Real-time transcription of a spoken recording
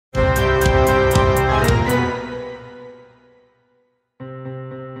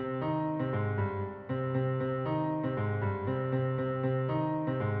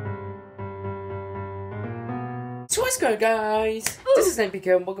Hello guys, this is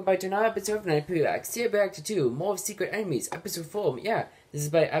NPK and welcome back to another episode of Night X. Here back to 2, more of Secret Enemies, episode 4. Yeah, this is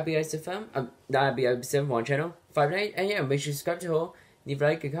by ABI7, not ABI7, one channel, 5 night, and yeah, make sure you subscribe to her, leave a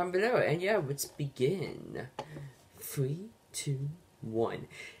like and comment below, and yeah, let's begin. 3, 2, 1,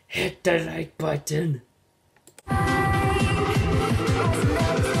 hit the like button.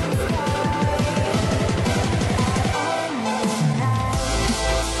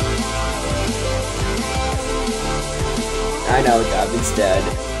 I know, Goblin's dead.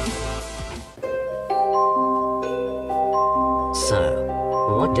 So,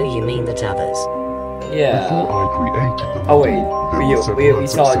 what do you mean that others? Yeah. Before I created the Oh wait, we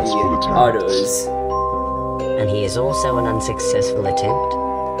saw the others. And he is also an unsuccessful attempt?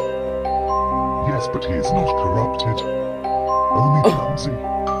 Yes, but he is not corrupted. Only clumsy.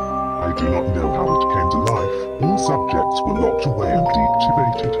 I do not know how it came to life. All subjects were locked away and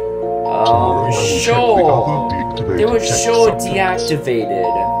deactivated. Sure. They were sure deactivated.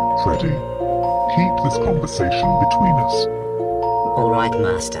 Freddy, keep this conversation between us. Alright,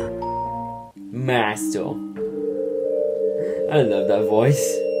 Master. Master. I love that voice.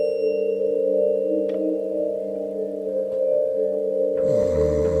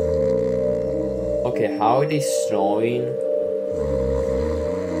 Okay, how are they snoring?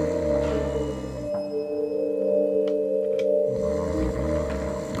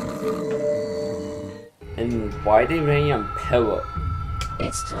 And why are they laying on pillow?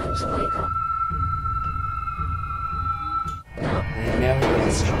 It's time to wake up.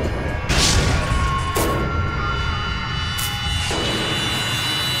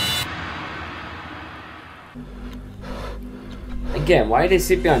 Again, why are they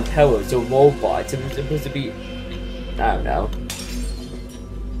sleeping on pillows? They're robots. They're supposed to be... I don't know.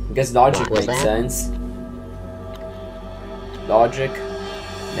 I guess logic makes sense. Logic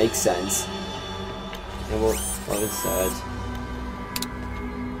makes sense. And what is that?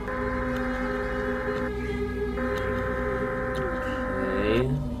 Okay.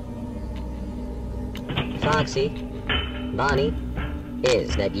 Foxy? Bonnie?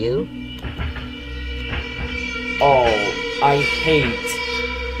 Is that you? Oh, I hate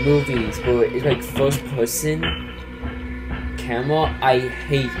movies where it's like first person camera. I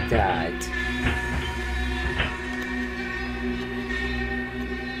hate that.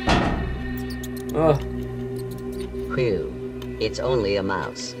 Ugh. Phew. It's only a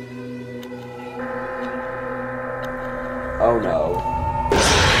mouse. Oh no.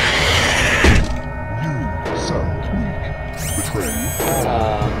 You sound weak. Betrayed.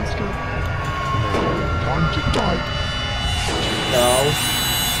 Monster. Time to die. No.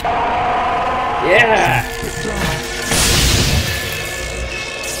 Yeah!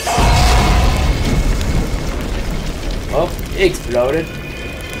 Oh, it exploded.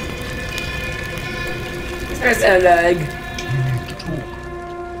 There's a leg. You need to talk.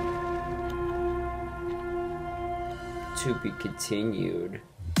 To be continued.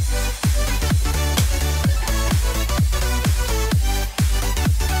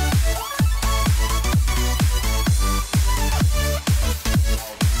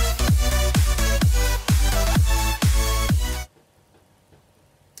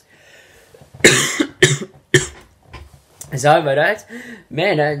 Sorry about that.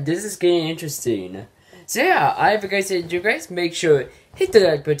 Man, this is getting interesting. So yeah, I have a guys said you guys make sure hit the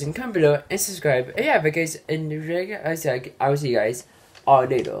like button, comment below, and subscribe. And yeah, guys, and I will see you guys all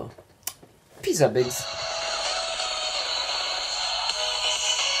later. Peace out, bigs.